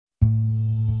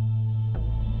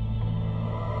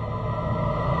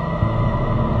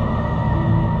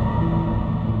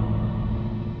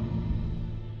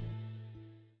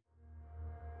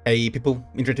Hey people,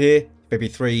 Indrid here, Baby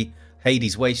 3,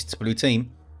 Hades Wastes, blue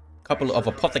team. Couple of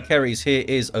Apothecaries. Here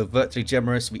is Overtly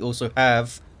Gemerous. We also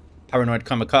have Paranoid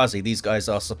Kamikaze. These guys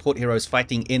are support heroes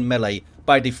fighting in melee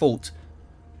by default.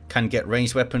 Can get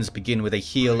ranged weapons, begin with a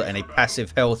heal and a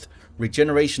passive health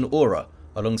regeneration aura.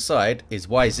 Alongside is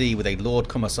YZ with a Lord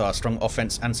Commissar, strong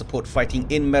offense and support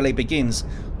fighting in melee, begins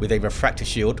with a refractor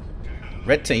shield.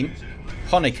 Red team,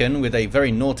 Honeken with a very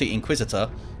naughty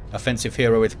Inquisitor. Offensive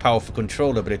hero with powerful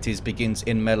control abilities, begins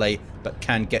in melee but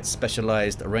can get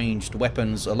specialized ranged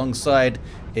weapons. Alongside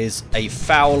is a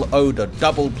foul odor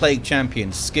double plague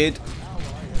champion, SKID.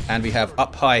 And we have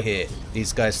up high here.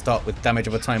 These guys start with damage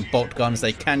over time bolt guns.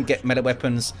 They can get melee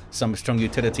weapons, some strong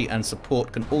utility, and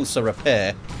support can also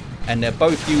repair. And they're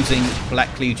both using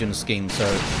Black Legion schemes,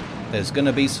 so there's going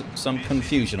to be some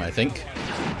confusion, I think.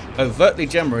 Overtly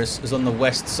Gemerous is on the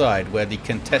west side where the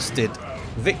contested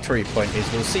victory point is.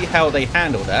 We'll see how they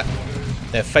handle that.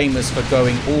 They're famous for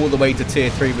going all the way to tier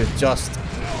 3 with just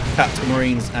Tactical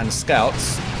Marines and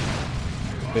Scouts,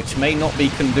 which may not be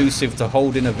conducive to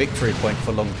holding a victory point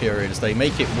for long periods. They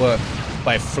make it work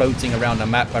by floating around the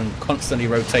map and constantly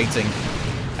rotating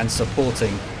and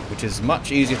supporting, which is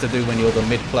much easier to do when you're the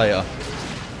mid player.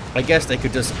 I guess they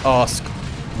could just ask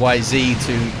YZ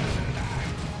to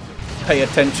pay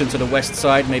attention to the west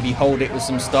side, maybe hold it with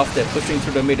some stuff. They're pushing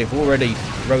through the mid. They've already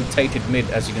rotated mid,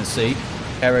 as you can see.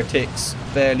 Heretics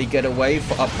barely get away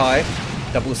for up high.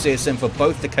 Double CSM for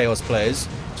both the Chaos players.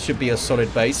 Should be a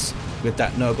solid base with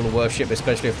that Nurgle worship,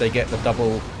 especially if they get the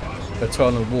double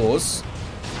Eternal Wars.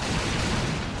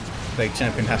 Plague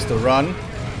Champion has to run.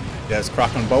 There's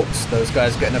Kraken Bolts. Those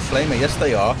guys getting a Flamer. Yes,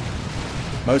 they are.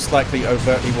 Most likely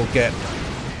Overtly will get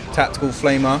Tactical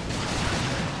Flamer,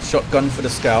 Shotgun for the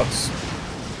Scouts,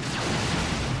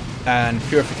 and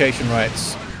Purification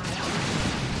Rites,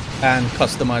 and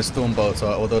Customized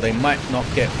Stormbolter, although they might not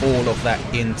get all of that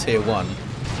in tier 1.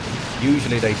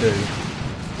 Usually they do.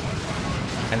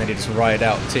 And then they just ride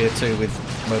out tier 2 with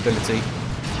mobility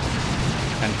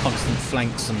and constant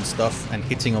flanks and stuff and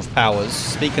hitting of powers.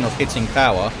 Speaking of hitting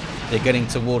power, they're getting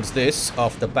towards this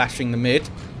after bashing the mid.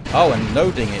 Oh, and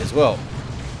noding it as well.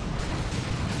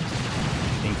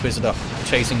 Inquisitor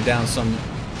chasing down some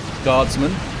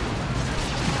guardsmen.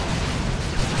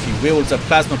 She wields a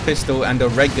plasma pistol and a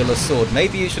regular sword.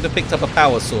 Maybe you should have picked up a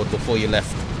power sword before you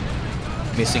left,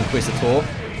 Miss Inquisitor.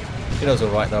 It was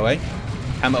alright though, eh?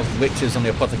 Hammer of Witches on the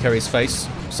Apothecary's face.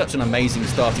 Such an amazing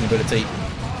starting ability.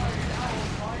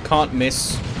 Can't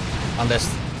miss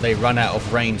unless they run out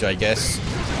of range, I guess.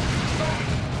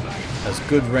 Has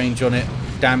good range on it,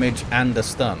 damage and a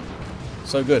stun.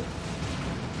 So good.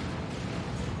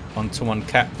 Onto one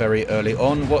cap very early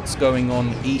on. What's going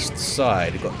on east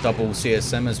side? We've got double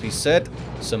CSM, as we said.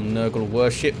 Some Nurgle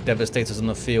worship. Devastators on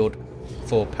the field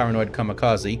for Paranoid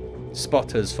Kamikaze.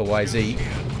 Spotters for YZ.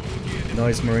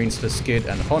 Noise Marines for SKID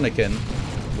and Honeken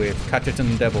with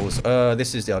Cachetan Devils.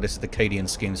 This is the Cadian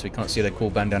scheme, so we can't see their cool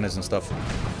bandanas and stuff.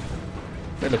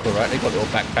 They look alright. They've got little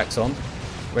backpacks on.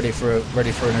 Ready for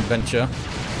an adventure.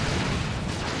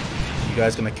 You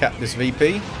guys gonna cap this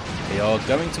VP? They are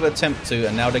going to attempt to,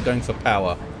 and now they're going for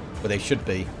power, where they should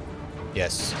be.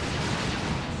 Yes.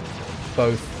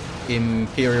 Both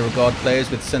Imperial Guard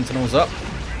players with Sentinels up.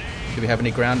 Do we have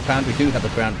any ground pound? We do have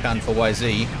a ground pound for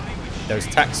YZ. Those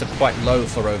attacks are quite low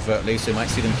for Overtly, so we might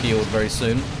see them healed very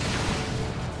soon.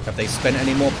 Have they spent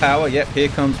any more power? Yep, here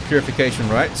comes Purification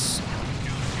Rites.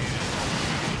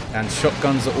 And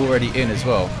shotguns are already in as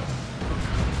well.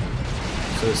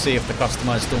 So we'll see if the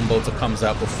customized Stormbolter comes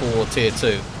out before tier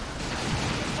 2.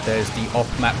 There's the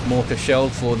off-map mortar shell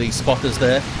for the spotters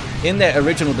there. In their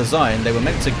original design, they were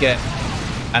meant to get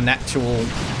an actual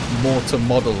mortar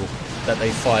model that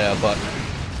they fire, but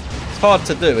it's hard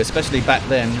to do, especially back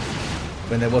then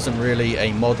when there wasn't really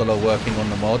a modeler working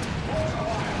on the mod.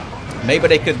 Maybe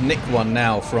they could nick one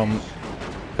now from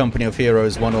Company of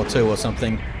Heroes 1 or 2 or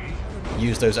something.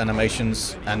 Use those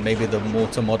animations and maybe the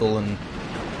mortar model and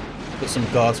put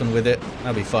some guardsmen with it.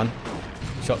 That'd be fun.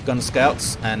 Shotgun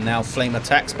Scouts, and now Flame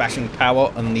Attacks, bashing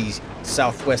power on the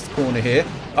southwest corner here.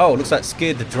 Oh, looks like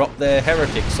SKID dropped their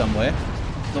Heretics somewhere.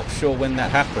 Not sure when that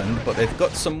happened, but they've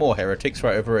got some more Heretics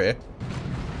right over here.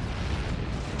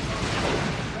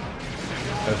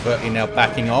 Overtly now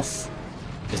backing off.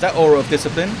 Is that Aura of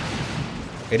Discipline?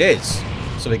 It is.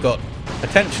 So we've got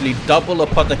potentially double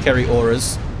Apothecary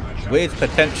auras with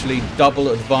potentially double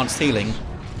advanced healing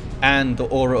and the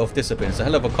Aura of Discipline. It's a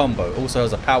hell of a combo. Also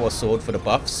has a power sword for the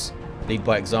buffs, lead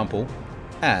by example,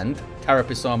 and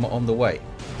Carapace armor on the way.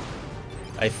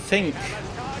 I think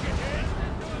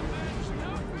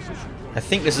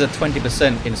this is a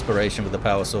 20% inspiration with the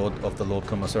power sword of the Lord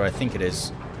Commissar. I think it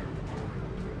is.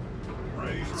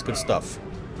 It's good stuff.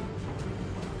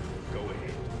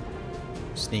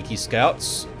 Sneaky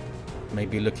scouts.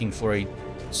 Maybe looking for a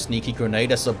sneaky grenade.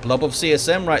 That's a blob of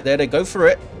CSM right there. They go for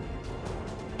it.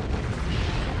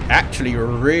 Actually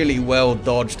really well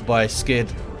dodged by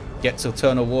SKID. Gets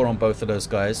Eternal War on both of those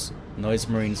guys. Noise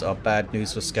Marines are bad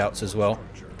news for scouts as well.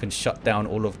 Can shut down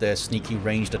all of their sneaky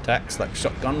ranged attacks like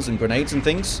shotguns and grenades and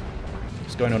things.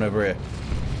 What's going on over here?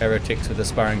 Heretics with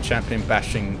Aspiring Champion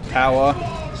bashing power.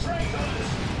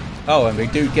 Oh, and we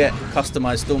do get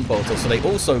customized Stormbolter, so they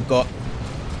also got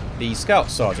the Scout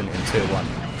Sergeant in Tier 1.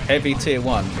 Heavy Tier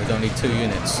 1 with only 2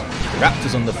 units.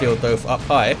 Raptors on the field though for up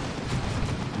high.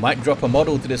 Might drop a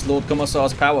model to this Lord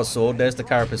Commissar's Power Sword. There's the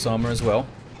Carapace armor as well.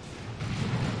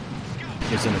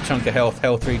 Gives him a chunk of health,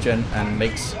 health regen, and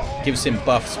gives him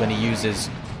buffs when he uses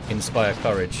Inspire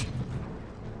Courage.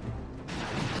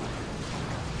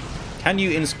 Can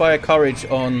you Inspire Courage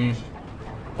on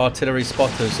artillery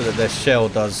spotters so that their shell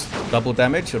does double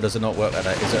damage, or does it not work like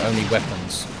that? Is it only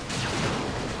weapons?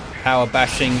 Power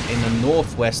bashing in the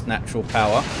northwest natural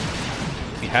power.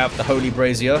 We have the Holy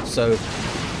Brazier, so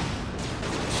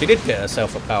she did get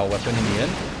herself a power weapon in the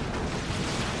end.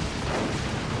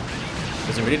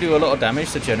 Does it really do a lot of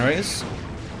damage to generators?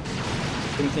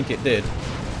 Didn't think it did.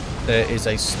 There is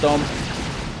a stomp.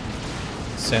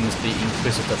 Sends the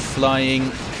Inquisitor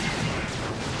flying.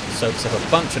 Soaks up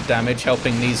a bunch of damage,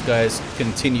 helping these guys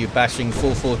continue bashing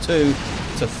 442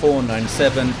 to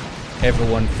 497.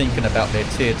 Everyone thinking about their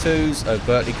tier 2s.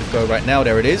 Overtly could go right now.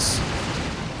 There it is.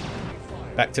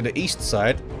 Back to the east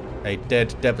side. A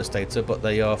dead Devastator, but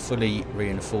they are fully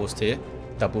reinforced here.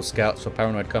 Double scouts for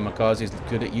Paranoid Kamikaze. Is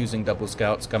good at using double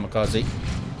scouts. Kamikaze.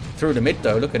 Through the mid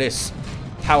though, look at this.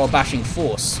 Power bashing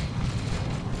force.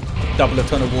 Double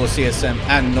Eternal War CSM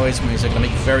and Noise Marines are going to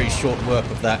make very short work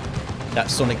of that. That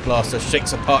Sonic Blaster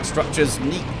shakes apart structures.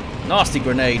 Neat, nasty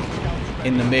grenade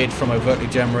in the mid from Overtly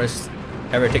Gemerous.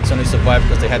 Heretics only survived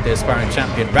because they had their Aspiring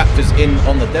Champion. Raptors in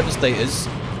on the Devastators.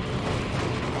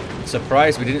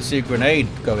 Surprised we didn't see a grenade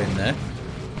go in there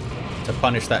to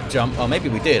punish that jump. Oh, maybe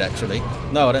we did actually.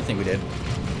 No, I don't think we did.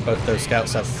 Both those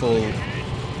scouts have full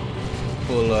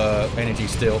energy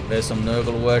still. There's some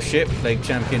Nurgle worship. Plague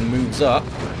Champion moves up.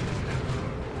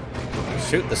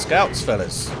 Shoot the scouts,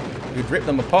 fellas. You'd rip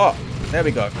them apart. There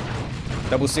we go.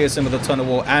 Double CSM with a ton of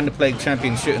war and the Plague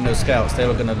Champion shooting those scouts. They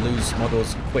were going to lose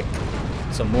models quick.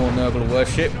 Some more Nurgle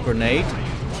worship. Grenade.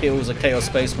 Kills a Chaos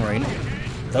Space Marine.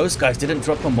 Those guys didn't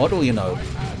drop a model, you know.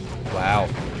 Wow.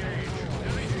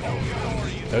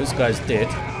 Those guys did.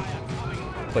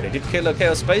 But it did kill a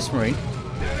Chaos Space Marine.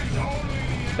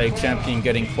 Plague Champion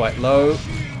getting quite low.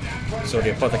 So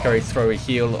the Apothecary throw a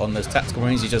heal on those Tactical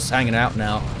Marines. He's just hanging out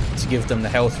now to give them the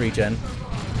health regen.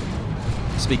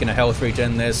 Speaking of health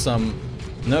regen, there's some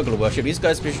Nurgle worship. These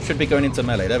guys should be going into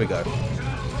melee. There we go.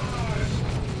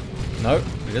 No,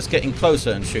 we're just getting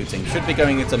closer and shooting. Should be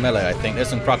going into melee, I think. There's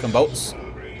some Kraken bolts.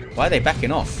 Why are they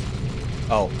backing off?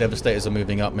 Oh, Devastators are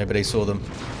moving up. Maybe they saw them.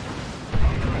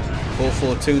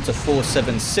 442 to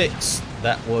 476.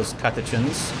 That was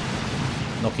Catechins.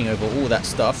 Knocking over all that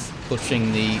stuff.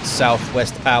 Pushing the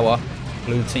southwest power.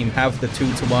 Blue team have the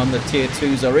 2-to-1. The tier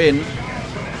 2s are in.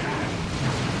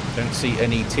 Don't see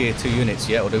any tier 2 units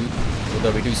yet.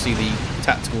 Although we do see the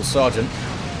Tactical Sergeant.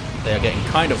 They are getting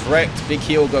kind of wrecked. Big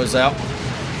heal goes out.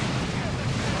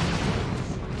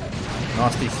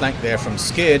 Nasty flank there from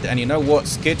SKID. And you know what?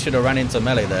 SKID should have ran into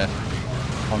melee there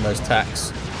on those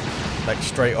tacks. Like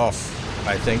straight off,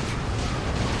 I think.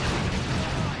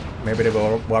 Maybe they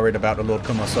were worried about the Lord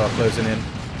Commissar closing in.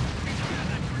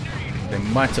 They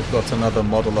might have got another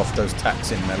model off those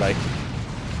tacks in melee.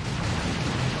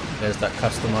 There's that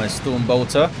customized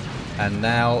Stormbolter. And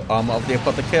now Armor of the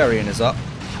Apothecarian is up.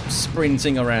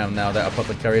 Sprinting around now, that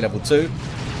Apothecary level 2.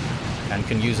 And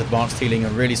can use advanced healing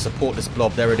and really support this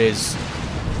blob. There it is.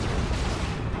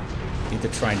 Need to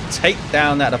try and take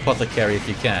down that Apothecary if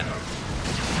you can.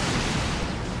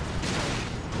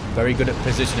 Very good at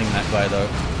positioning that guy though.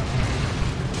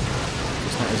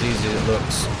 It's not as easy as it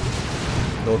looks.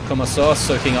 Lord Commissar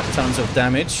soaking up tons of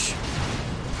damage.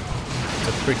 It's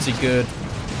a pretty good...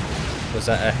 Was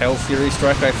that a Hell Fury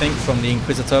strike, I think, from the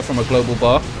Inquisitor from a global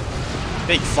bar?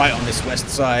 Big fight on this west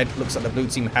side. Looks like the blue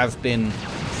team have been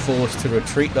forced to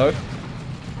retreat though.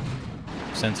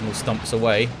 Sentinel stumps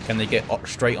away. Can they get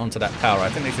straight onto that power? I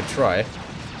think they should try.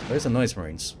 Where's the Noise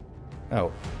Marines?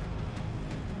 Oh.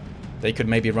 They could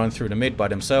maybe run through the mid by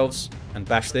themselves and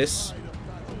bash this.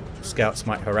 Scouts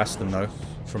might harass them though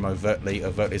from Overtly.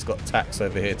 Overtly's got attacks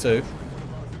over here too.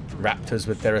 Raptors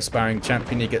with their Aspiring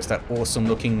Champion. He gets that awesome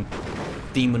looking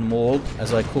Demon Maul,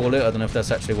 as I call it. I don't know if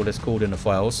that's actually what it's called in the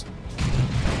files.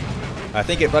 I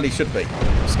think it really should be.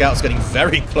 Scouts getting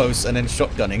very close and then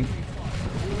shotgunning.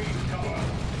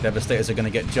 Devastators are going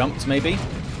to get jumped, maybe.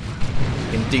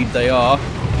 Indeed they are.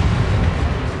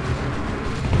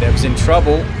 Dev's in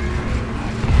trouble.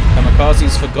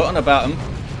 Kamikaze's forgotten about them.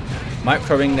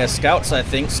 Microing their scouts, I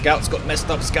think. Scouts got messed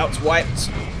up. Scouts wiped.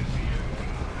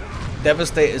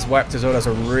 Devastator's wiped as well. That's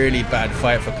a really bad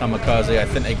fight for Kamikaze. I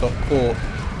think they got caught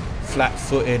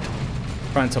flat-footed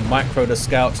trying to micro the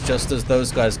scouts just as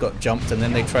those guys got jumped, and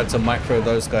then they tried to micro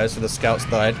those guys, so the scouts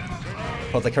died.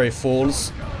 Apothecary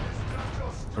falls.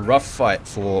 A rough fight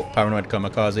for Paranoid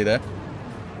Kamikaze there.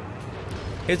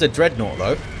 Here's a Dreadnought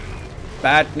though.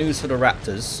 Bad news for the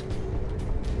Raptors.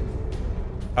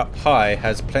 Up high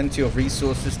has plenty of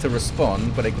resources to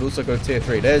respond, but they could also go tier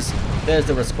 3. There's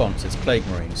the response. It's Plague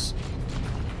Marines.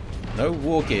 No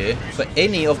war gear for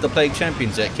any of the Plague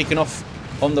Champions yet. Kicking off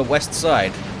on the west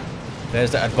side.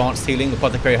 There's that advanced healing. The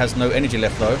Apothecary has no energy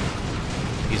left though.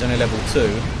 He's only level 2.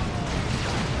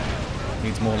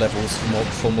 Needs more levels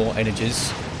for more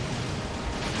energies.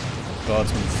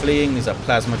 Guardsman fleeing. These are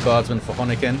Plasma Guardsmen for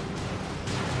Honeken.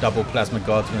 Double Plasma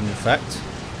Guardsmen in fact.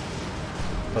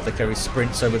 Apothecary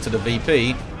sprints over to the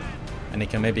VP. And he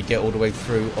can maybe get all the way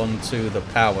through onto the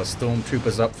power.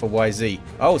 Stormtroopers up for YZ.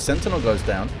 Oh, Sentinel goes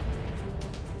down.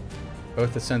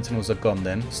 Both the Sentinels are gone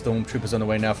then. Stormtroopers on the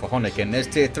way now for Honeken. There's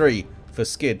tier 3 for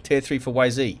SKID. Tier 3 for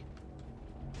YZ.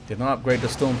 Did not upgrade the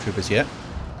Stormtroopers yet.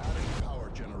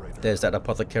 There's that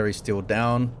Apothecary still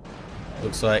down.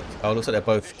 Looks like they're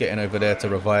both getting over there to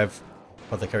revive.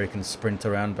 Apothecary can sprint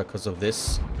around because of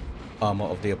this armor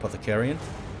of the Apothecarian.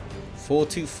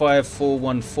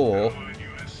 425414.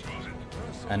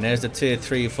 And there's the tier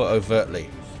 3 for Overtly.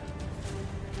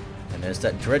 And there's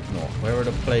that Dreadnought. Where are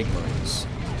the Plague Marines?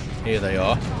 Here they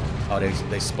are. Oh,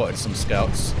 they spotted some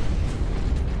scouts.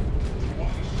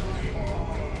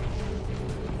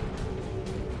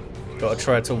 Got to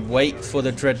try to wait for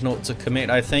the Dreadnought to commit,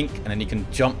 I think. And then you can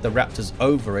jump the Raptors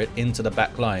over it into the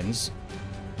back lines.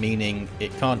 Meaning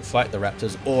it can't fight the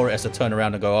Raptors, or it has to turn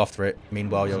around and go after it.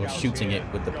 Meanwhile, you're shooting it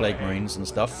with the Plague Marines and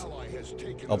stuff.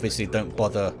 Obviously, don't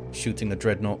bother shooting the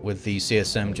Dreadnought with the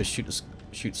CSM. Just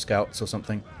shoot scouts or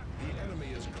something.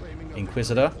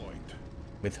 Inquisitor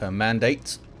with her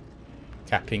mandate,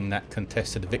 capping that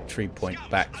contested victory point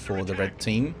back for the red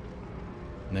team.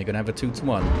 And they're going to have a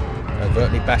 2-to-1.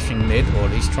 Overtly bashing mid, or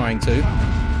at least trying to.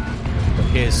 But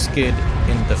here's SKID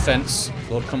in defense.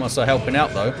 Lord Commissar helping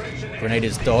out though. Grenade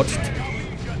is dodged.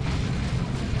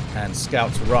 And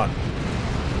scouts run.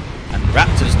 And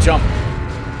Raptors jump.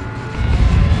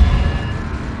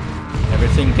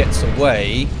 Everything gets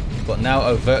away. But now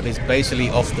Overtly's basically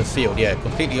off the field. Yeah,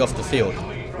 completely off the field.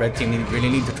 Red team really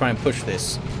need to try and push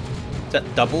this. Is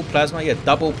that double plasma? Yeah,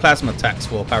 double plasma attacks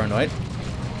for Paranoid.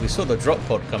 We saw the drop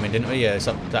pod coming, didn't we? Yeah, it's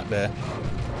up that there.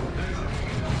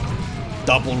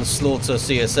 Double slaughter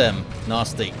CSM.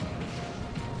 Nasty.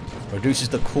 Reduces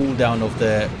the cooldown of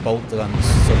their bolt guns,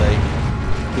 so they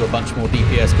do a bunch more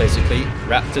DPS basically.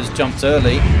 Raptors jumped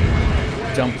early.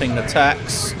 Jumping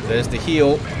attacks. There's the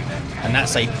heal. And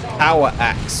that's a power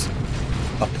axe.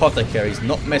 Apothecary's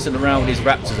not messing around with his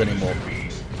Raptors anymore.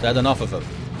 They had enough of them.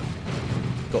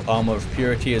 Got Armor of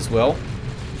Purity as well.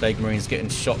 Plague Marines getting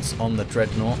shots on the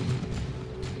Dreadnought.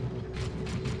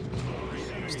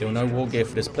 Still no war gear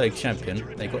for this Plague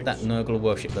Champion. They got that Nurgle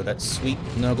Worship though. That sweet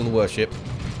Nurgle Worship.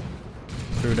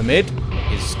 Through the mid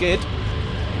is SKID.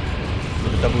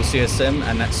 With a double CSM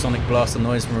and that Sonic Blaster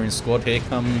Noise Marine squad. Here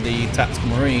come the Tactical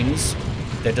Marines.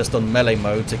 They're just on melee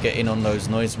mode to get in on those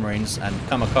Noise Marines. And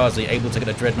Kamikaze able to get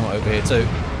a Dreadnought over here too.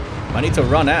 I need to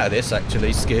run out of this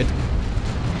actually, SKID.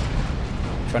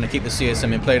 Trying to keep the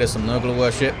CSM in play. There's some Nurgle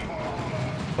Worship.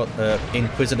 But the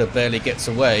Inquisitor barely gets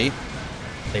away.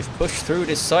 They've pushed through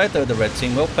this side though, the red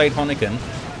team. Well played, Honeken.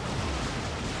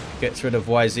 Gets rid of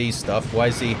YZ stuff.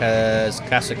 YZ has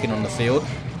Kassakin on the field.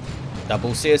 Double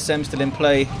CSM still in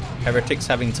play. Heretics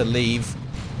having to leave.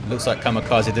 Looks like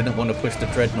Kamikaze didn't want to push the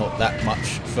Dreadnought that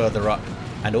much further up.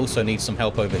 And also needs some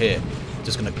help over here.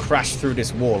 Just going to crash through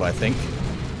this wall, I think.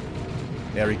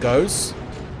 There he goes.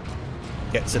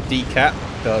 Gets a decap.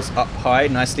 Does up high.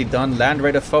 Nicely done. Land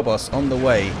Raider Phobos on the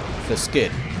way for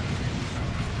SKID.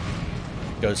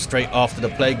 Goes straight after the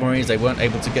Plague Marines. They weren't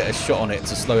able to get a shot on it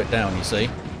to slow it down, you see.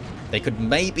 They could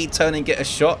maybe turn and get a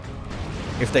shot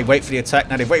if they wait for the attack.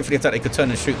 Now, they wait for the attack, they could turn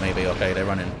and shoot maybe. Okay, they're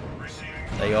running.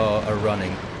 They are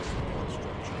running.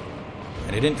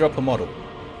 And they didn't drop a model.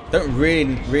 Don't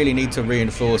really need to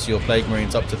reinforce your Plague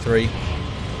Marines up to 3.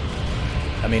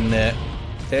 I mean, their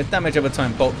damage over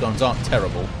time bolt guns aren't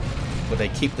terrible, but they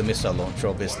keep the missile launcher,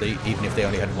 obviously, even if they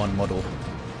only had 1 model.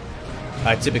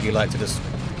 I typically like to just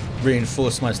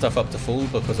reinforce my stuff up to full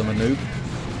because I'm a noob.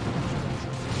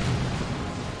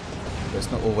 But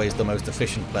it's not always the most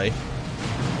efficient play.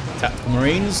 Tactical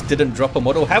Marines didn't drop a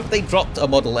model. Have they dropped a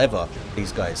model ever,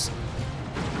 these guys?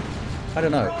 I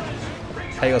don't know.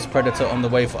 Chaos Predator on the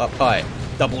way for up high.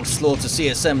 Double slaughter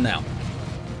CSM now.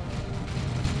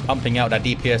 Pumping out that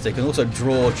DPS. They can also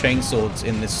draw chainswords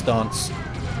in this stance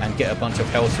and get a bunch of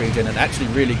health regen and actually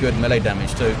really good melee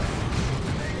damage too.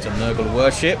 Some Nurgle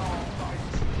worship.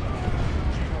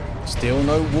 Still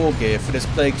no war gear for this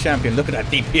Plague Champion. Look at that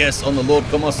DPS on the Lord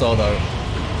Commissar though.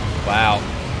 Wow.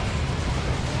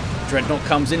 Dreadnought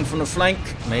comes in from the flank.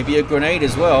 Maybe a grenade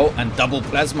as well. And double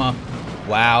plasma.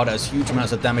 Wow, that's huge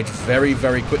amounts of damage very,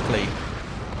 very quickly.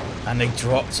 And they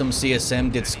dropped some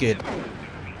CSM, did SKID.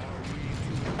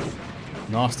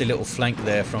 Nasty little flank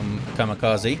there from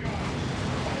Kamikaze.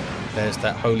 There's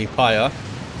that Holy Pyre.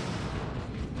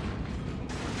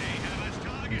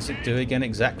 What does it do again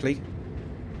exactly?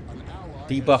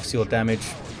 Debuffs your damage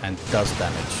and does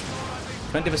damage.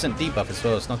 20% debuff as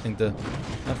well. It's nothing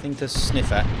to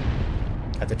sniff at.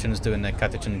 Catechin's doing their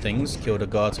Catechin things. Kill the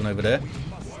guardsman over there.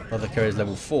 Other carriers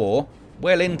level 4.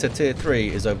 Well into tier 3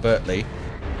 is Overtly.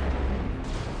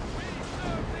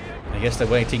 I guess they're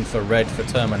waiting for red for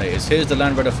Terminators. Here's the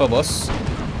Land Raider Phobos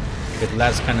with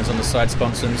las cannons on the side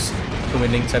sponsons,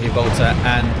 twin linked heavy bolter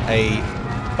and a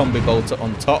combi bolter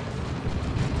on top.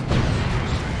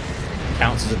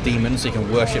 Counts as a demon, so you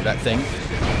can worship that thing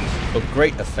for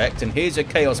great effect. And here's your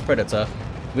Chaos Predator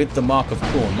with the Mark of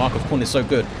Khorne. Mark of Khorne is so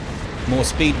good. More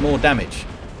speed, more damage.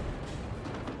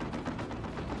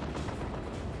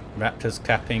 Raptors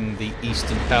capping the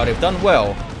Eastern Tower. They've done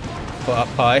well for up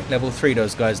high. Level 3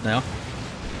 those guys now.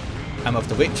 Hammer of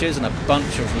the Witches and a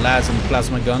bunch of las and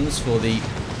plasma guns for the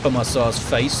Commissar's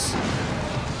face.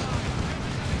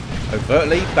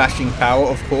 Overtly bashing power,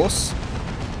 of course.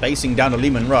 Facing down a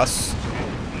Leman Russ.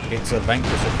 It's a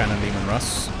Vanquisher cannon Leman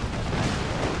Russ.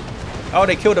 Oh,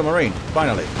 they killed a Marine,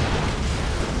 finally.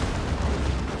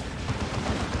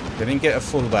 They didn't get a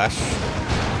full bash.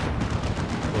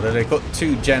 Although they got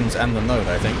 2 gens and the node,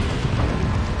 I think.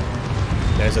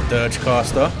 There's a Dirge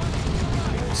Caster.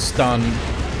 Stun.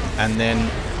 And then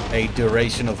a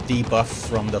duration of debuff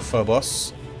from the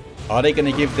Phobos. Are they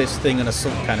going to give this thing an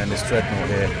assault cannon, this Dreadnought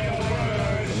here?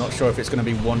 I'm not sure if it's going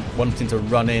to be wanting to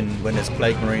run in when there's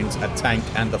Plague Marines, a tank,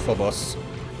 and the Phobos.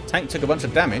 Tank took a bunch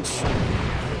of damage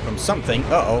from something.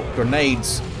 Uh-oh,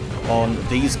 grenades on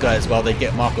these guys while they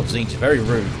get Mark of Tzeentch. Very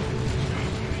rude.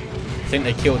 I think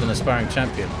they killed an aspiring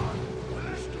champion.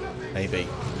 Maybe.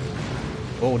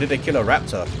 Oh, did they kill a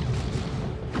Raptor?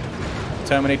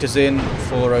 Terminators in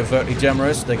for Overtly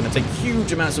Gemerous. They're going to take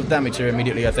huge amounts of damage here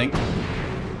immediately, I think.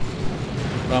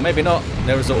 Well, maybe not.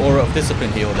 There was an Aura of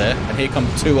Discipline heal there. And here come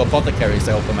 2 Apothecaries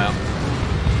to help them out.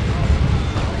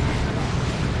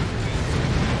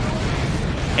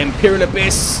 Imperial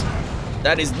Abyss.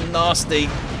 That is nasty.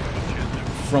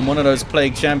 From one of those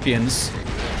Plague Champions.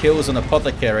 Kills an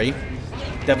Apothecary.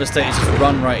 Devastators just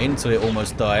run right into it,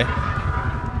 almost die.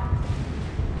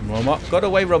 Got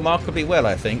away remarkably well,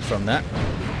 I think, from that.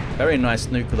 Very nice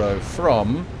nuke, though,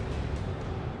 from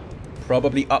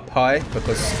probably up high,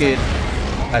 because SKID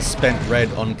has spent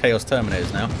red on Chaos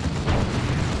Terminators now.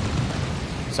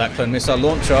 Cyclone Missile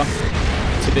Launcher.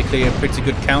 Typically a pretty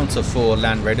good counter for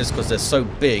Land Raiders, because they're so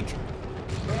big.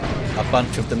 A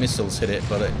bunch of the missiles hit it,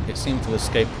 but it seemed to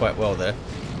escape quite well there.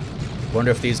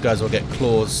 Wonder if these guys will get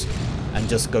claws and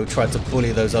just go try to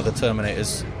bully those other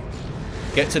Terminators.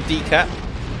 Get to decap.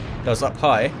 Does up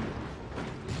high.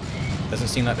 Doesn't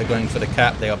seem like they're going for the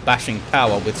cap. They are bashing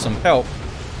power with some help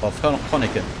of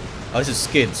Honeken. Oh, this is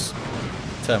SKID's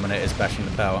Terminators bashing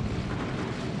the power.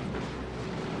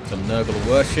 Some Nurgle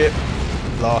worship.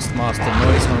 Blastmaster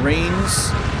Noise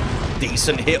Marines.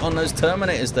 Decent hit on those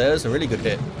Terminators there. It's a really good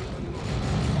hit.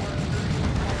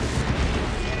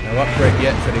 No upgrade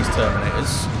yet for these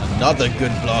Terminators. Another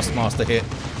good Blastmaster hit.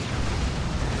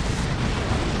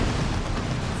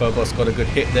 Phobos got a good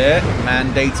hit there.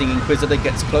 Mandating Inquisitor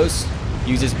gets close.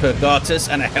 Uses Purgatus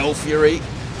and a Hell Fury.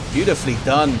 Beautifully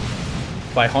done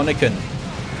by Honeken.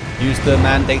 Used the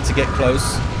Mandate to get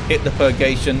close. Hit the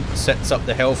Purgation. Sets up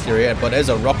the Hell Fury. But there's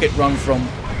a rocket run from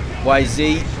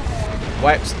YZ.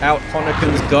 Wipes out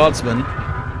Honeken's Guardsman.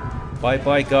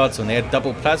 Bye-bye Guardsman. They had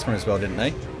double plasma as well, didn't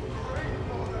they?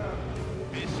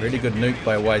 Really good nuke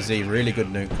by YZ. Really good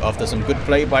nuke. After some good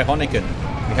play by Honeken.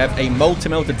 We have a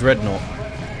multi-melted Dreadnought.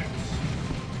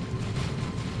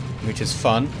 Which is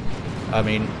fun. I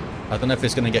mean, I don't know if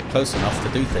it's going to get close enough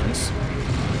to do things.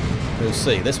 We'll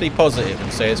see. Let's be positive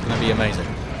and say it's going to be amazing.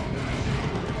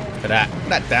 Look at that.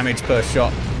 That damage per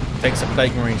shot. Takes a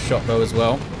Plague Marine shot though as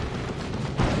well.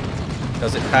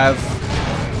 Does it have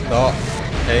Dark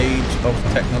Age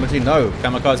of Technology? No,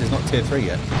 Kamikaze is not tier 3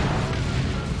 yet.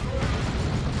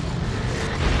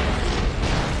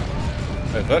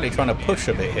 Overtly trying to push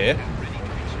a bit here.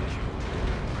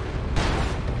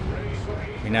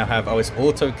 We now have, oh, it's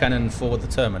autocannon for the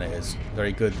Terminators.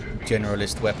 Very good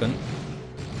generalist weapon.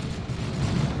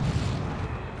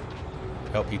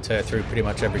 Help you tear through pretty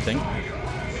much everything.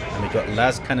 And we've got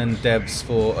las cannon devs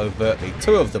for Overtly.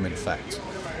 2 of them, in fact.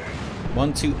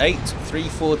 128,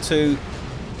 342.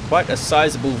 Quite a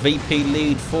sizable VP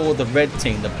lead for the red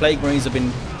team. The Plague Marines have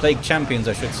been, Plague Champions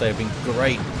I should say, have been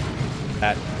great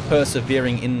at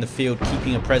persevering in the field,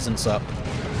 keeping a presence up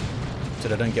so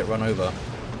they don't get run over.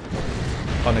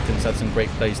 Honeken's had some great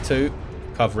plays too,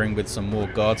 covering with some more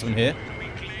guardsmen here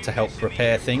to help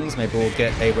repair things. Maybe we'll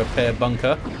get a repair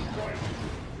bunker.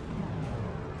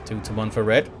 2-1 for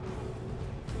red.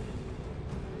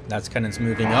 Las cannon's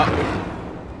moving up.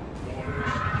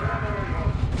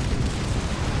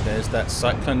 There's that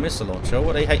Cyclone missile launcher.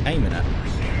 What are they aiming at?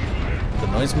 The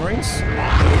Noise Marines?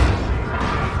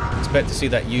 Expect to see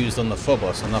that used on the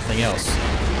Phobos and nothing else.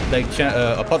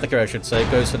 Apothecary, I should say,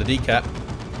 goes for the decap.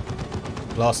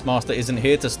 Blastmaster isn't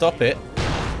here to stop it.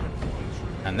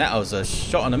 And that was a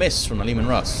shot and a miss from the Lehman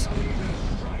Russ.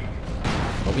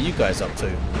 What were you guys up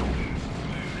to?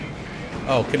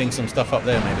 Oh, killing some stuff up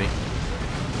there, maybe.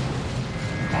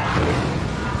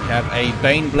 We have a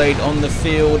Baneblade on the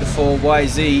field for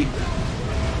YZ.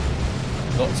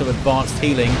 Lots of advanced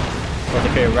healing.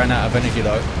 Apothecary ran out of energy,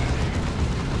 though.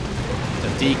 The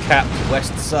decapped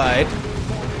west side.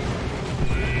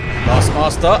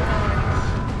 Blastmaster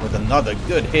with another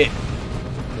good hit.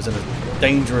 Was in a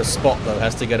dangerous spot though,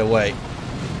 has to get away.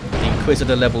 The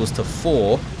Inquisitor levels to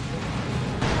 4.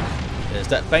 There's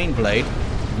that Baneblade.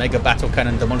 Mega Battle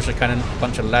Cannon, Demolisher Cannon,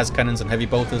 bunch of las cannons and heavy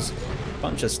bolters.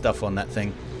 Bunch of stuff on that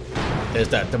thing. There's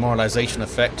that demoralization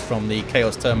effect from the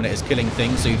Chaos Terminators killing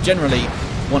things. So you generally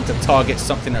want to target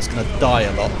something that's going to die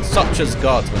a lot, such as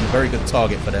Guardsmen. Very good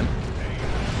target for them.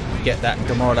 Get that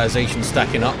demoralization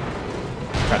stacking up.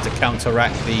 Try to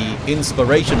counteract the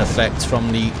inspiration effects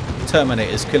from the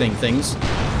Terminators killing things.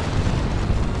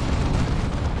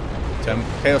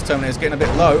 Chaos Terminator's getting a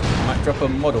bit low. Might drop a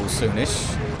model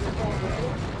soonish.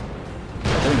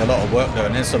 They're doing a lot of work though,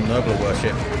 and there's some Noble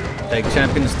worship. Plague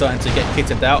Champion's starting to get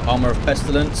kitted out. Armor of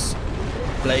Pestilence.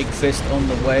 Plague Fist on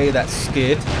the way. That's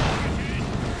SKID.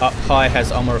 Up high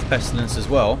has Armor of Pestilence as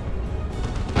well.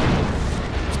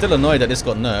 Still annoyed that this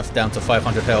got nerfed down to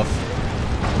 500 health.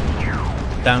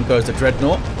 Down goes the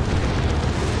Dreadnought.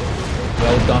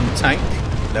 Well done, tank.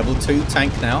 Level 2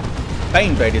 tank now.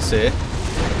 Baneblade is here.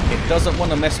 It doesn't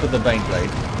want to mess with the Baneblade.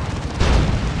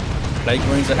 Plague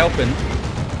Marines are helping.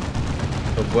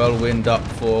 The Whirlwind up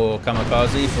for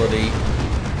Kamikaze for the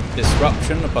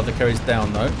disruption. Apothecary's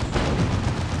down though.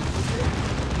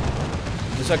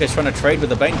 Looks like he's trying to trade with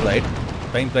the Baneblade.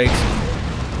 Baneblade's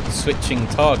switching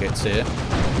targets here.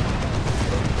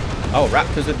 Oh,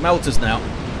 Raptors with melters now.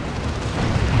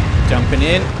 Jumping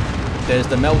in. There's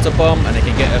the melter bomb, and they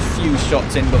can get a few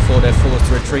shots in before they're forced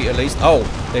to retreat at least. Oh,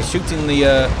 they're shooting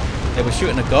the... they were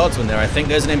shooting the guardsmen there, I think.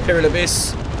 There's an Imperial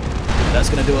Abyss. That's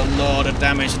going to do a lot of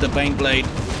damage to the Baneblade.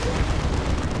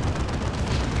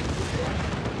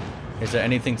 Is there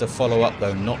anything to follow up,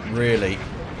 though? Not really.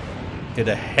 Did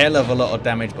a hell of a lot of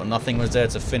damage, but nothing was there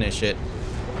to finish it.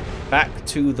 Back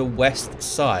to the west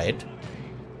side.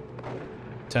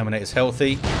 Terminator's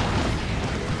healthy.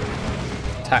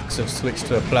 Attacks have switched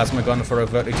to a plasma gun for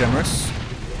Overtly Gemerous.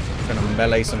 Trying to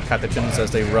melee some pathogens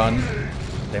as they run.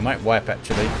 They might wipe,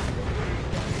 actually.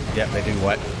 Yep, they do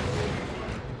wipe.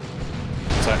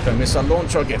 Cyclone missile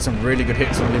launcher. Get some really good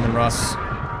hits on Lehman Russ.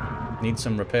 Need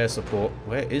some repair support.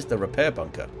 Where is the repair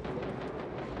bunker?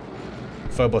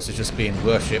 Phobos is just being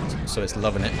worshipped, so it's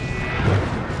loving it.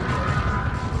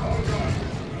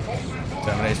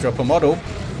 Terminators drop a model.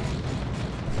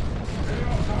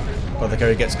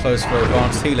 Apothecary gets close for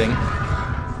advanced healing.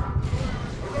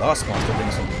 Blastmaster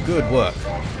doing some good work.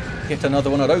 Get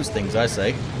another one of those things, I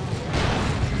say.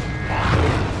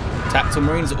 Tactical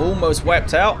Marines almost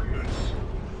wiped out.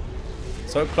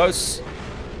 So close.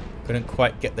 Couldn't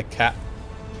quite get the cap.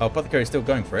 Oh, Apothecary's still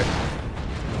going for it.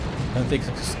 Don't think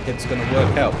it's going to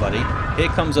work out, buddy. Here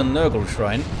comes a Nurgle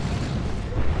Shrine.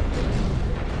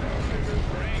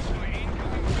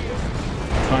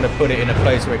 Trying to put it in a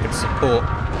place where it could support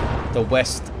the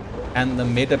west and the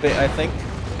mid a bit, I think.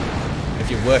 If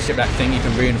you worship that thing, you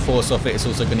can reinforce off it. It's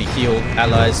also going to heal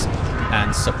allies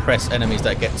and suppress enemies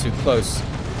that get too close.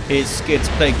 Here's SKID's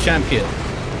Plague Champion.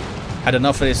 Had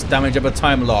enough of this damage over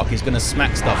time lark. He's going to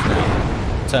smack stuff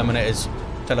now. Terminator's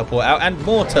teleport out, and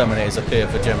more Terminators appear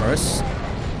for Gemerous.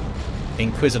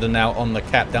 Inquisitor now on the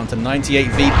cap, down to 98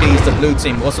 VPs. The blue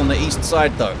team was on the east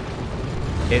side though.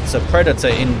 It's a Predator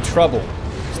in trouble.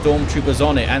 Stormtroopers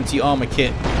on it, anti-armor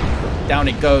kit. Down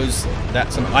it goes.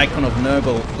 That's an icon of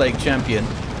Nurgle, Plague Champion.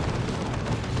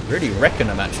 Really reckon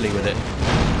them actually with it.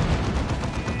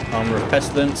 Armor of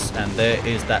Pestilence, and there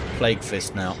is that Plague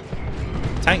Fist now.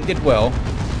 Tank did well.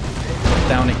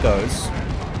 Down it goes.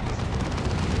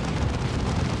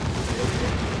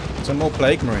 Some more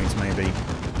Plague Marines maybe,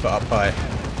 but up high.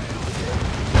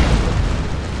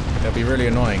 They'll be really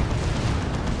annoying.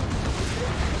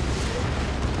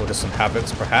 Order some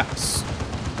Havocs perhaps.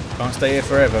 Can't stay here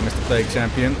forever, Mr. Plague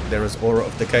Champion. There is Aura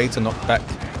of Decay to knock back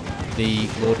the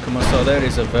Lord Commissar there.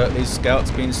 Is Overtly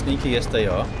scouts being sneaky? Yes, they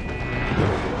are.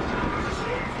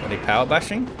 Are they power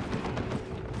bashing?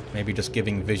 Maybe just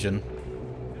giving vision.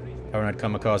 Paranoid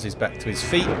Kamikaze's back to his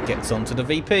feet. Gets onto the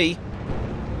VP.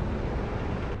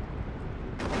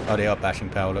 Oh, they are bashing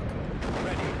power, look.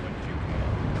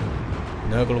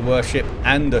 Nurgle Worship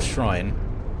and a Shrine.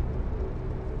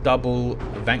 Double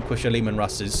Vanquisher Lehman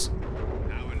Russes.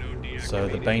 So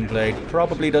the Baneblade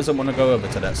probably doesn't want to go over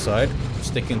to that side.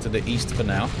 Sticking to the east for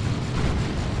now.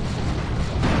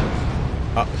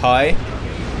 Up high.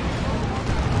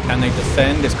 Can they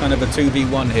defend? It's kind of a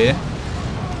 2v1 here.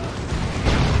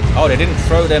 Oh, they didn't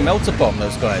throw their melter bomb,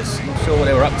 those guys. I'm not sure what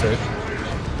they were up to.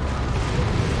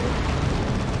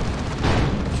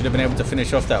 Should have been able to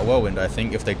finish off that whirlwind, I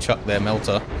think, if they chucked their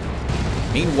melter.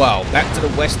 Meanwhile, back to the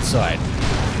west side.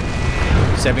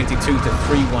 72 to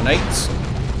 318.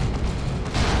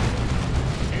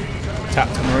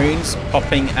 Tapped Marines,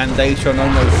 popping, and they show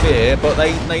no fear, but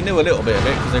they knew a little bit of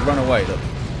it because they run away, look.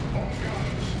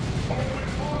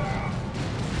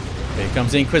 Here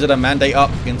comes the Inquisitor, mandate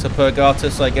up into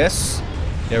Purgatus, I guess.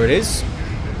 There it is.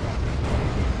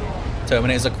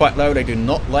 Terminators are quite low, they do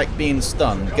not like being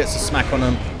stunned. Gets a smack on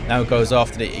them, now goes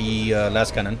after the las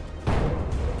cannon.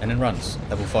 And then runs.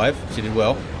 Level 5, she did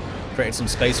well. Created some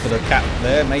space for the cap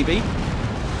there, maybe.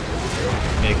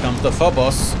 Here comes the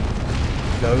Phobos.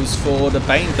 Goes for the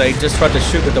Baneblade, just tried to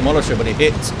shoot the Demolisher, but he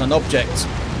hit an object.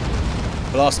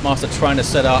 Blastmaster trying to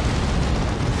set up.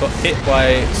 Got hit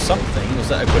by something. Was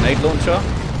that a grenade launcher?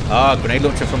 Ah, grenade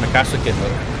launcher from the Kashyyyk,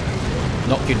 look.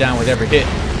 Knock you down with every hit.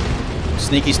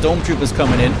 Sneaky Stormtroopers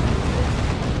coming in.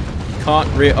 Can't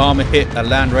rear armor hit a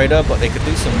Land Raider, but they could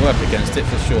do some work against it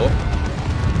for sure.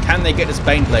 Can they get this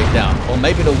Baneblade down? Or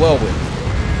maybe the Whirlwind?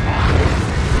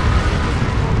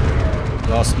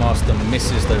 Blastmaster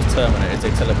misses those Terminators. They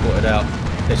teleported out.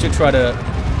 They should try to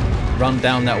run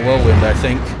down that Whirlwind, I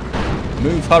think.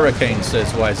 Move Hurricane,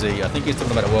 says YZ. I think he's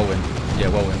talking about a Whirlwind. Yeah,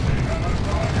 Whirlwind.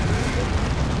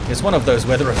 It's one of those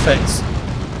weather effects.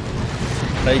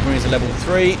 Plague Marines are level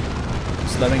 3.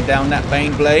 Slowing down that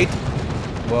Baneblade.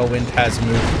 Whirlwind has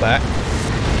moved back,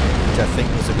 which I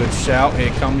think was a good shout.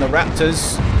 Here come the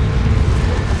Raptors.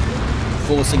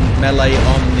 Forcing melee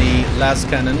on the las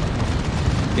cannon.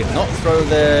 Did not throw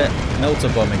their melter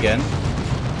bomb again.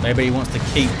 Maybe he wants to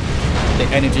keep the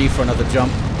energy for another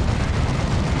jump.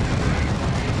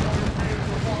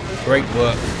 Great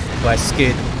work by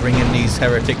SKID bringing these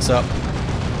heretics up.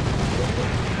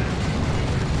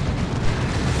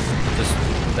 Just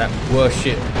that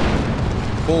worship.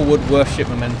 Forward worship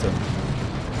momentum.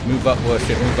 Move up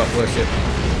worship, move up worship.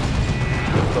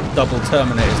 Got double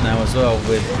Terminators now as well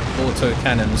with auto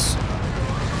cannons.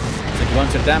 Took a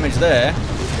bunch of damage there.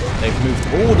 They've moved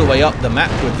all the way up the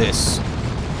map with this.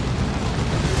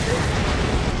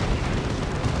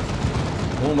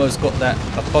 Almost got that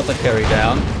Apothecary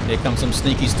down. Here comes some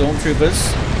sneaky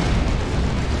Stormtroopers.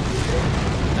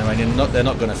 I mean, they're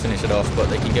not going to finish it off, but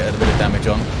they can get a bit of damage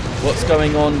on. What's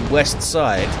going on west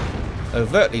side?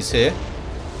 Overtly's here.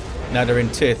 Now they're in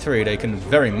tier 3. They can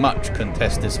very much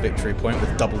contest this victory point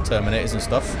with double Terminators and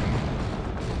stuff.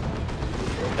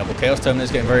 Double Chaos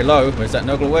Terminators getting very low. Where's that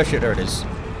Nurgle Worship? There it is.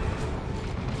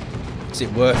 Is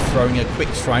it worth throwing a quick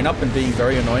shrine up and being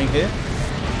very annoying here?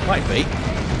 Might be.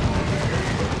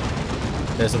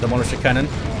 There's the Demolisher Cannon.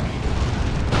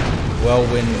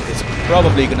 Whirlwind is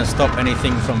probably going to stop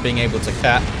anything from being able to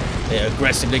cap. They're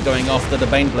aggressively going after the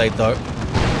Baneblade though.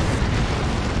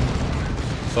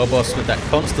 Phobos with that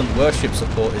constant worship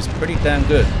support is pretty damn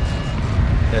good.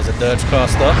 There's a Dirge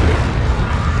Caster.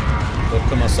 Lord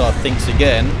Commissar thinks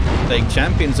again. Plague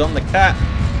Champion's on the cap.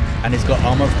 And he's got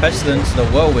Armor of Pestilence, the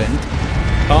Whirlwind.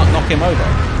 Can't knock him over.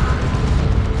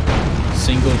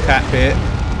 Single cap here.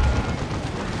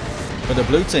 For the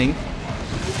blue team.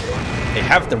 They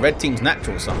have the red team's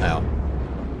natural somehow.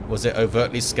 Was it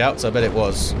Overtly scouts? I bet it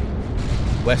was.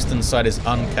 Western side is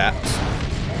uncapped.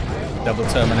 Double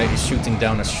Terminator is shooting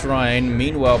down a shrine.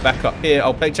 Meanwhile, back up here.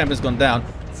 Oh, Plague Champion's gone down.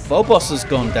 Phobos has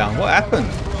gone down. What happened?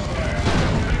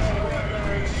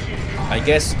 I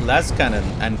guess Lascannon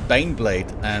and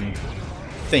Baneblade and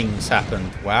things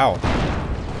happened. Wow.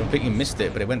 Completely missed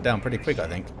it, but it went down pretty quick, I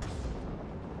think.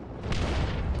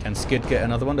 Can SKID get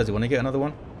another one? Does he want to get another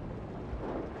one?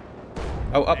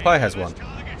 Oh, Up High has one.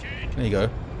 There you go.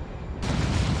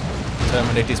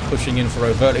 Terminator is pushing in for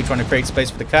Overtly, trying to create space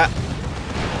for the cat.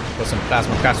 Got some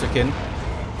Plasma Kasrikin.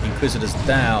 Inquisitor's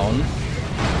down.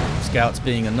 Scouts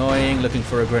being annoying, looking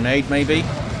for a grenade maybe.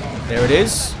 There it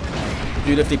is.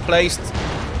 Beautifully placed.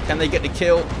 Can they get the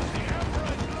kill?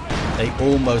 They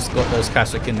almost got those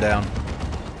Kasrikin down.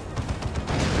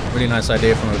 Really nice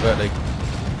idea from Overtly.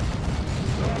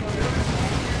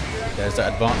 There's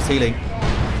that advanced healing.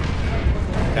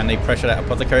 Can they pressure that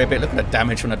Apothecary a bit? Look at the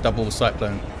damage from a double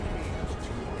Cyclone.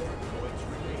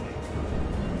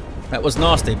 That was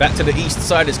nasty. Back to the east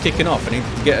side is kicking off. I need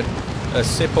to get a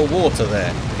sip of water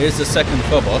there. Here's the second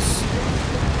Phobos.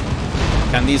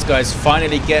 Can these guys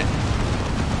finally get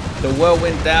the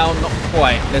whirlwind down? Not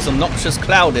quite. There's a noxious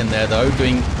cloud in there though,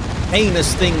 doing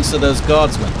heinous things to those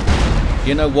guardsmen.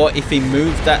 You know what? If he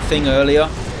moved that thing earlier,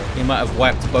 he might have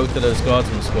wiped both of those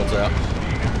guardsmen squads out.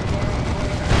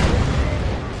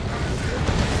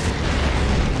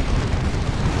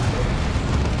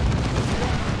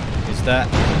 Is that...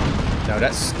 No,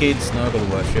 that's SKID's Noble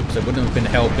Worship, so it wouldn't have been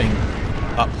helping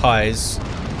Up High's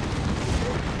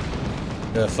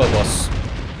Phobos.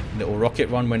 Little rocket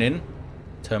run went in.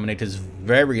 Terminator's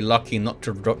very lucky not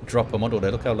to drop a model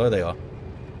there. Look how low they are.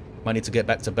 Might need to get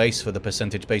back to base for the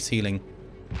percentage base healing.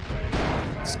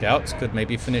 Scouts could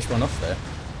maybe finish one off there.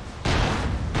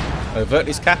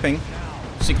 Overtly's capping.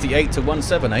 68 to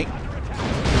 178.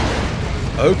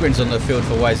 Ogrin's on the field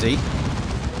for YZ.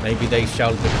 Maybe they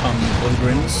shall become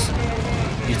Ogrins.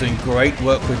 He's doing great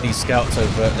work with these scouts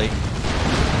Overtly.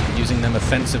 Using them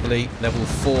offensively. Level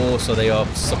 4, so they are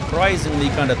surprisingly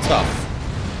kind of tough.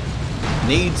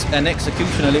 Needs an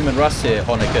Executioner Leman Russ here,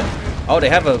 Honeken. Oh, they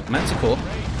have a Manticore.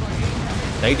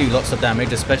 They do lots of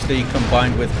damage, especially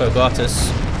combined with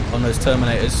Purgatus on those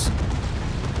Terminators.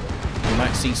 You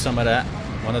might see some of that.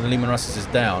 One of the Leman Russes is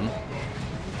down.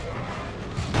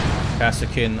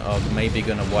 Kasrikin are maybe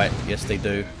going to wipe. Yes, they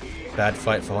do. Bad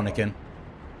fight for Honeken.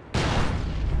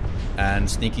 And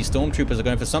sneaky Stormtroopers are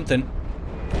going for something.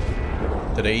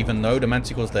 Do they even know the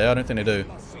Manticore's there? I don't think they do.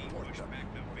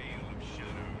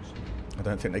 I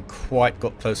don't think they quite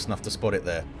got close enough to spot it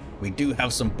there. We do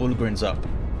have some Bullgrins up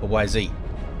for YZ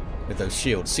with those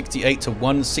shields. 68 to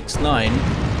 169.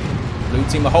 Blue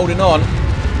team are holding on.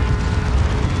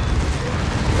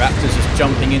 Raptors just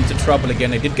jumping into trouble again.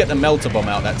 They did get the Melter Bomb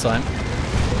out that time.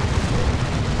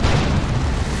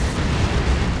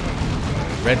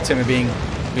 Red team are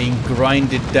being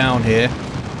grinded down here.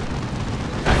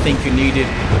 I think you needed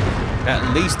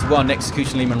at least one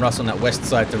Execution Leman Russ on that west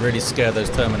side to really scare those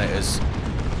Terminators.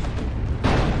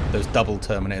 Those double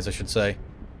Terminators, I should say.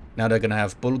 Now they're going to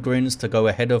have Bullgrins to go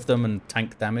ahead of them and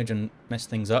tank damage and mess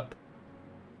things up.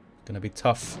 Going to be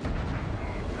tough.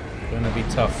 Going to be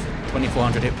tough.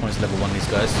 2400 hit points level 1, these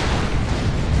guys.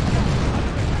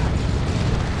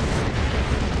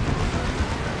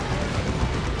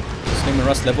 Is Leman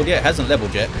Russ leveled yet? It hasn't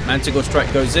leveled yet. Manticore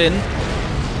Strike goes in.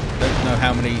 Don't know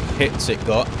how many hits it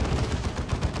got.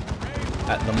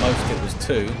 At the most it was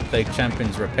 2. Plague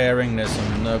Champion's repairing. There's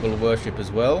some Noble Worship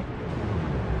as well.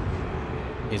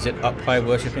 Is it Up High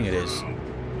worshipping? It is.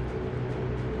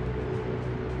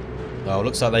 Oh,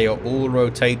 looks like they are all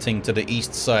rotating to the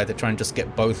east side to try and just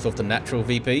get both of the natural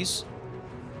VPs.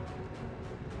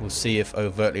 We'll see if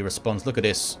Overtly responds. Look at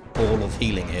this ball of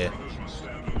healing here.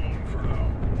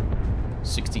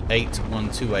 68,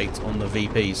 128 on the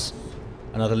VPs.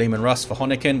 Another Leman Russ for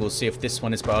Honeken. We'll see if this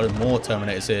one is better. More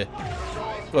Terminators here.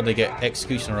 Got to get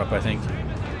Executioner up, I think.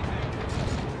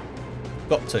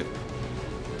 Got to.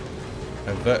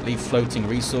 Overtly floating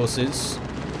resources.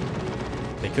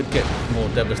 They could get more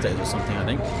Devastators or something, I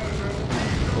think.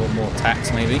 Or more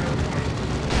tax, maybe.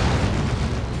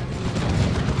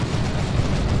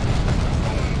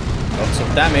 Lots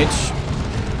of damage.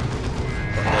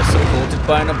 But they're supported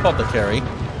by an Apothecary.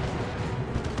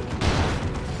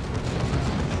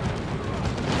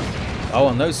 Oh,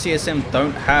 and those CSM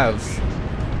don't have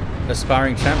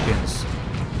aspiring champions.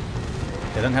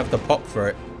 They don't have the pop for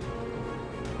it.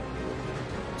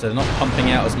 So they're not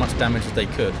pumping out as much damage as they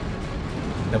could.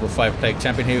 Level 5 Plague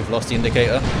Champion here. We've lost the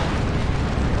indicator.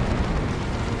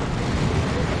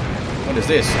 What is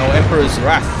this? Oh, Emperor's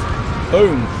Wrath.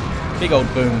 Boom. Big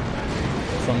old boom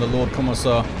from the Lord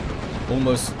Commissar.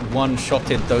 Almost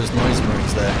one-shotted those Noise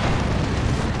Marines there.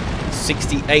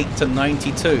 68 to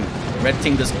 92. Red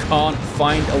team just can't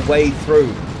find a way through.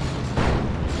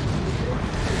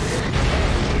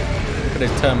 Look at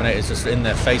his Terminators just in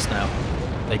their face now.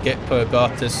 They get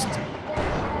Purgatus,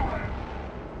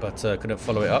 but couldn't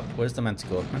follow it up. Where's the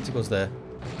Manticore? Manticore's there.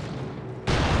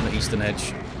 On the eastern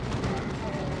edge.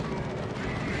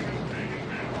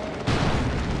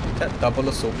 Is that double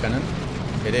assault cannon?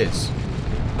 It is.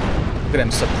 Look at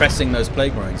them suppressing those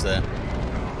Plague Marines there.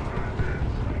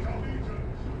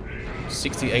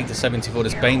 68 to 74.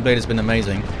 This Baneblade has been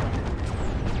amazing.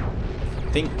 I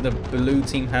think the blue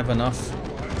team have enough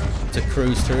to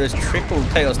cruise through. There's triple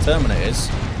Chaos Terminators.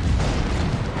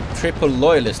 Triple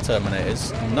Loyalist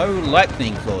Terminators. No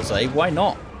Lightning Claws, eh? Why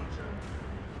not?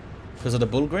 Because of the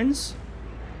Bullgrins?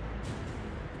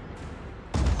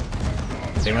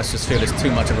 They must just feel it's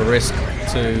too much of a risk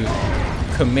to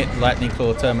commit Lightning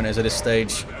Claw Terminators at this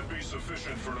stage.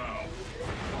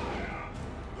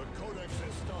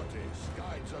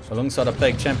 Alongside a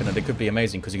Plague Champion, they could be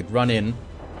amazing because you could run in,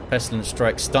 Pestilence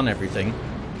Strike, stun everything,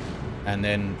 and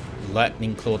then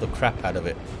Lightning Claw the crap out of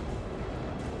it.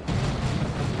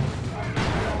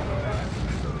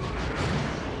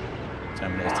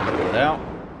 Terminators teleported out.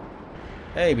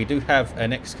 Hey, we do have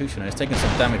an Executioner. It's taking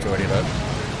some damage already though.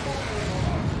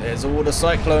 There's all the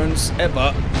Cyclones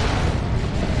ever.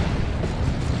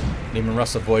 Leman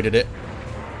Russ avoided it.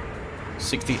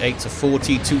 68 to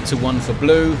 40, 2 to 1 for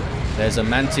blue. There's a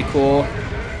Manticore.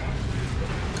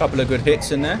 Couple of good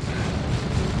hits in there.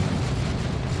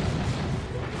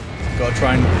 Gotta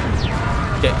try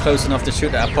and get close enough to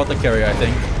shoot that Apothecary, I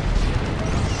think.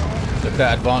 Look at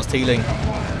that advanced healing.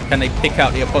 Can they pick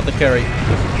out the Apothecary?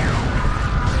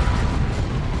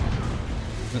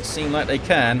 Doesn't seem like they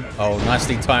can. Oh,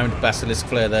 nicely timed Basilisk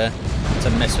Flare there to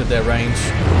mess with their range.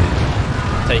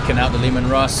 Taking out the Leman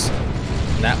Russ.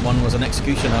 That one was an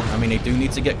Executioner. I mean, they do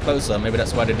need to get closer. Maybe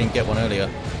that's why they didn't get one earlier.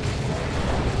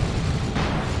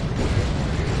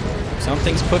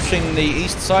 Something's pushing the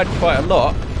east side quite a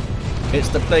lot. It's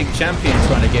the Plague Champion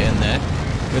trying to get in there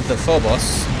with the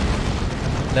Phobos.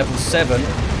 Level 7.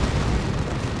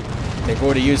 They've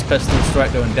already used Pestilence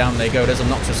Strike though, and down they go. There's a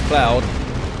Noxious Cloud.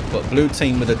 But blue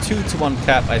team with a 2 to 1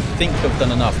 cap, I think, have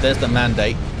done enough. There's the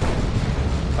Mandate.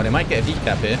 Oh, they might get a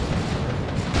decap here.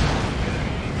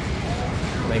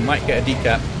 They might get a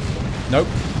decap. Nope.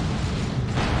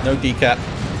 No decap.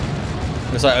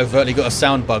 Looks like Overtly got a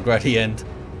sound bug right at the end.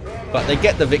 But they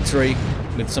get the victory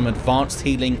with some advanced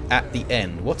healing at the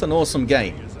end. What an awesome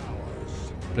game.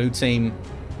 Blue team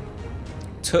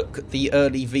took the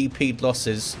early VP'd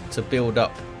losses to build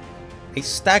up a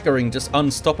staggering, just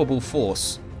unstoppable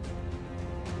force.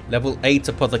 Level 8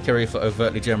 Apothecary for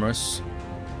Overtly Gemerous.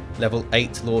 Level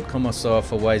 8 Lord Commissar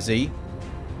for YZ.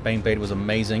 Baneblade was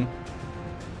amazing.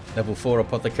 Level 4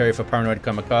 Apothecary for Paranoid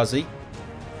Kamikaze.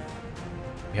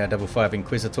 We had level 5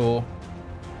 Inquisitor.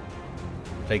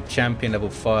 Plague Champion level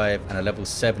 5 and a level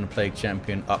 7 Plague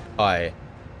Champion up high.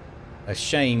 A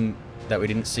shame that we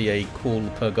didn't see a cool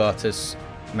Purgatus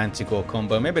Manticore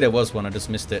combo. Maybe there was one, I just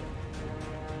missed it.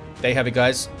 There you have it,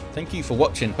 guys. Thank you for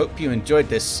watching. Hope you enjoyed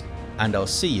this, and I'll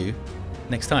see you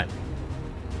next time.